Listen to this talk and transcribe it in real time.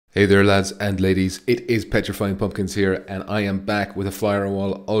Hey there lads and ladies, it is Petrifying Pumpkins here and I am back with a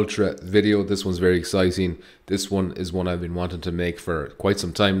Firewall Ultra video. This one's very exciting. This one is one I've been wanting to make for quite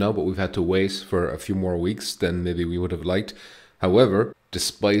some time now, but we've had to wait for a few more weeks than maybe we would have liked. However,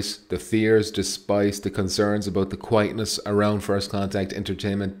 despite the fears, despite the concerns about the quietness around First Contact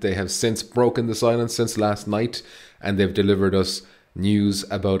Entertainment, they have since broken the silence since last night and they've delivered us news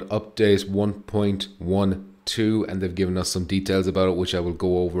about update 1.12 and they've given us some details about it, which I will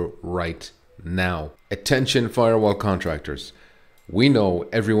go over right now. Attention Firewall contractors. We know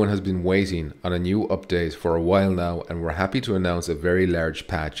everyone has been waiting on a new update for a while now, and we're happy to announce a very large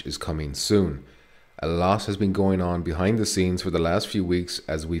patch is coming soon. A lot has been going on behind the scenes for the last few weeks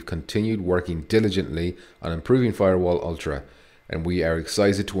as we've continued working diligently on improving Firewall Ultra, and we are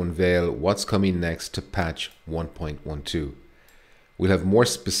excited to unveil what's coming next to patch 1.12. We'll have more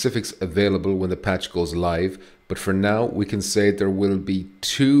specifics available when the patch goes live, but for now we can say there will be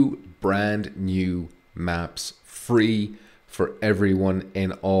 2 brand new maps free for everyone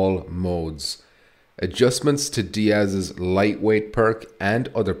in all modes. Adjustments to Diaz's lightweight perk and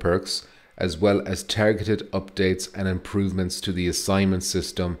other perks, as well as targeted updates and improvements to the assignment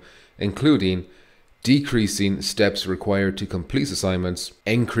system, including decreasing steps required to complete assignments,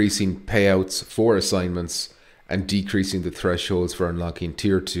 increasing payouts for assignments, and decreasing the thresholds for unlocking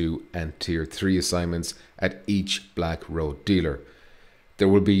Tier 2 and Tier 3 assignments at each Black Road dealer. There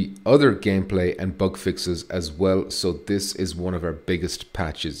will be other gameplay and bug fixes as well, so this is one of our biggest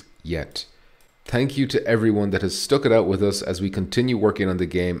patches yet. Thank you to everyone that has stuck it out with us as we continue working on the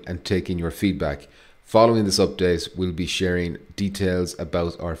game and taking your feedback. Following this update, we'll be sharing details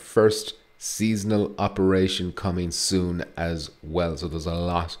about our first seasonal operation coming soon as well, so there's a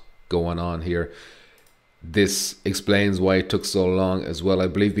lot going on here. This explains why it took so long as well, I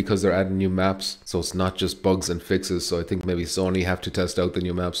believe because they're adding new maps, so it's not just bugs and fixes. So I think maybe Sony have to test out the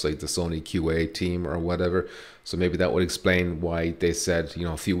new maps, like the Sony QA team or whatever. So maybe that would explain why they said, you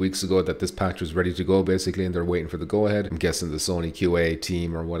know, a few weeks ago that this patch was ready to go basically, and they're waiting for the go ahead. I'm guessing the Sony QA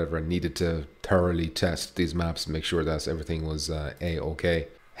team or whatever needed to thoroughly test these maps and make sure that everything was a-okay.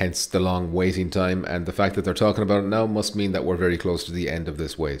 Hence the long waiting time, and the fact that they're talking about it now must mean that we're very close to the end of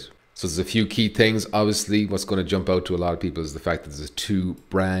this wait. So there's a few key things. Obviously, what's going to jump out to a lot of people is the fact that there's 2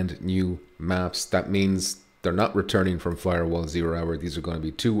 brand new maps. That means they're not returning from Firewall 0 Hour. These are going to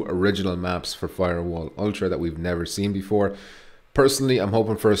be 2 original maps for Firewall Ultra that we've never seen before. Personally, I'm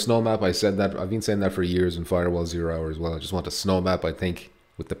hoping for a snow map. I said that. I've been saying that for years in Firewall 0 Hour as well. I just want a snow map. I think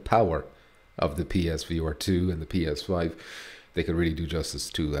with the power of the PSVR 2 and the PS5, they could really do justice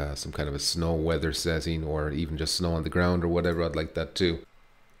to some kind of a snow weather setting, or even just snow on the ground or whatever. I'd like that too.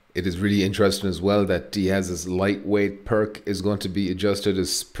 It is really interesting as well that Diaz's lightweight perk is going to be adjusted,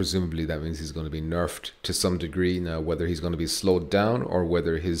 as presumably that means he's going to be nerfed to some degree. Now, whether he's going to be slowed down or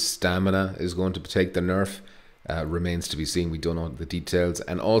whether his stamina is going to take the nerf remains to be seen. We don't know the details.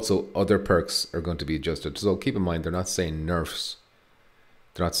 And also other perks are going to be adjusted. So keep in mind, they're not saying nerfs.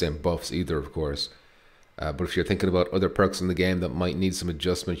 They're not saying buffs either, of course. But if you're thinking about other perks in the game that might need some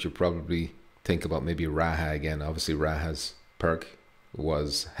adjustment, you'll probably think about maybe Raha again. Obviously, Raha's perk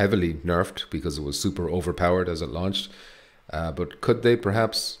was heavily nerfed because it was super overpowered as it launched, but could they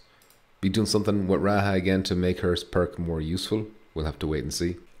perhaps be doing something with Raha again to make her perk more useful? We'll have to wait and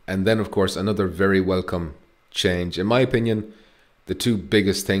see. And then of course another very welcome change, in my opinion, the 2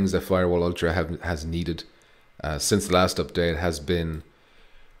 biggest things that Firewall Ultra has needed since the last update has been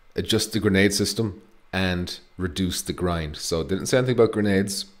adjust the grenade system and reduce the grind. So they didn't say anything about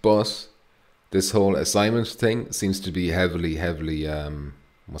grenades, but this whole assignment thing seems to be heavily,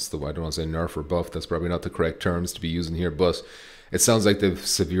 what's the word? I don't want to say nerf or buff. That's probably not the correct terms to be using here, but it sounds like they've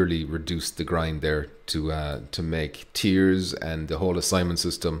severely reduced the grind there to make tiers and the whole assignment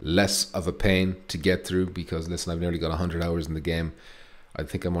system less of a pain to get through. Because listen, I've nearly got 100 hours in the game. I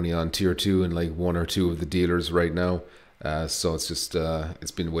think I'm only on Tier 2 and like 1 or 2 of the dealers right now. So it's just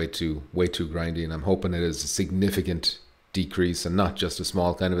it's been way too grindy, and I'm hoping it is a significant decrease and not just a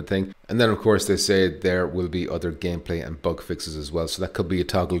small kind of a thing. And then of course they say there will be other gameplay and bug fixes as well, so that could be a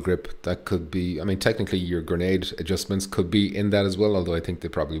toggle grip, that could be, I mean technically your grenade adjustments could be in that as well, although I think they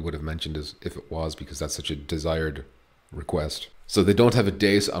probably would have mentioned it if it was, because that's such a desired request. So they don't have a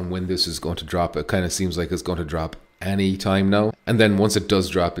date on when this is going to drop. It kind of seems like it's going to drop any time now, and then once it does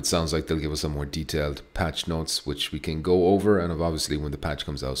drop, it sounds like they'll give us some more detailed patch notes which we can go over, and obviously when the patch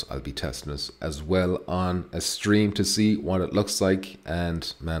comes out I'll be testing this as well on a stream to see what it looks like.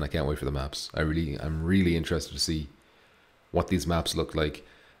 And man, I can't wait for the maps. I'm really interested to see what these maps look like.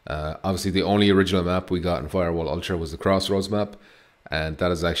 Obviously the only original map we got in Firewall Ultra was the Crossroads map, and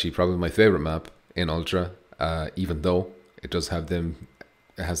that is actually probably my favorite map in Ultra, even though it does have them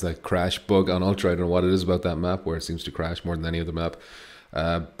it has that crash bug on Ultra. I don't know what it is about that map where it seems to crash more than any other map.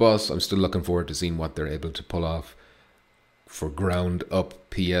 But I'm still looking forward to seeing what they're able to pull off for ground up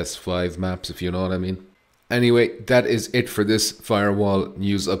PS5 maps, if you know what I mean. Anyway, that is it for this Firewall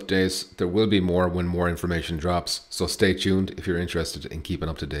news updates. There will be more when more information drops, so stay tuned if you're interested in keeping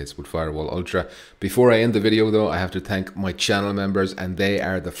up to date with Firewall Ultra. Before I end the video though, I have to thank my channel members, and they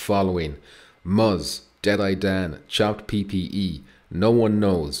are the following: Muzz, Deadeye Dan, Chopped PPE, No One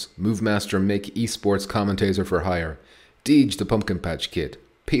Knows, Movemaster Mick, Esports Commentator for Hire, Deej the Pumpkin Patch Kid,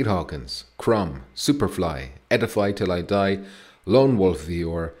 Pete Hawkins, Crumb, Superfly, Edify Till I Die, Lone Wolf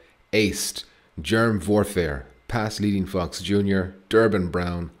Viewer, Aced, Germ Warfare, Past Leading Fox Jr., Durban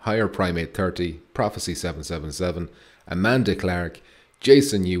Brown, Higher Primate 30, Prophecy 777, Amanda Clark,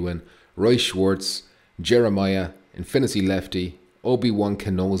 Jason Ewan, Roy Schwartz, Jeremiah, Infinity Lefty, Obi-Wan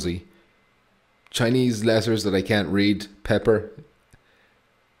Kenosi, Chinese letters that I can't read, Pepper,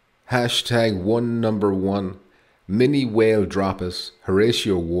 Hashtag #1, Mini Whale Droppus,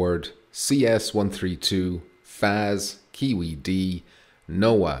 Horatio Ward, CS132, Faz, Kiwi D,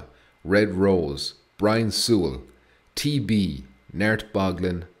 Noah, Red Rose, Brian Sewell, TB, Nert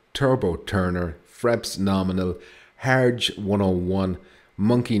Boglin, Turbo Turner, Freps Nominal, Harge 101,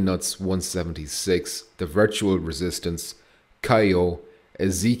 Monkey Nuts 176, The Virtual Resistance, Kaio,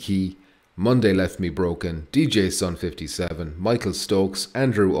 Ezeki, Monday Left Me Broken, DJ Sun 57, Michael Stokes,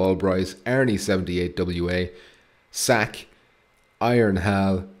 Andrew Albright, Arnie 78WA, Sack, Iron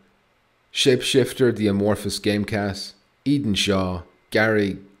Hal, Shapeshifter, The Amorphous Gamecast, Eden Shaw,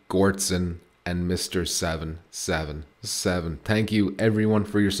 Gary Gortson, and Mr. 777. Thank you everyone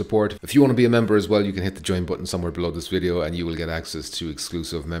for your support. If you want to be a member as well, you can hit the join button somewhere below this video and you will get access to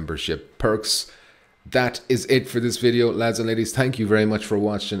exclusive membership perks. That is it for this video, lads and ladies. Thank you very much for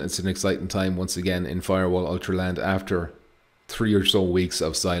watching. It's an exciting time once again in Firewall Ultraland. After 3 or so weeks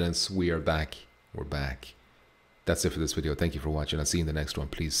of silence, we are back. We're back. That's it for this video. Thank you for watching. I'll see you in the next one.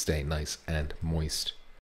 Please stay nice and moist.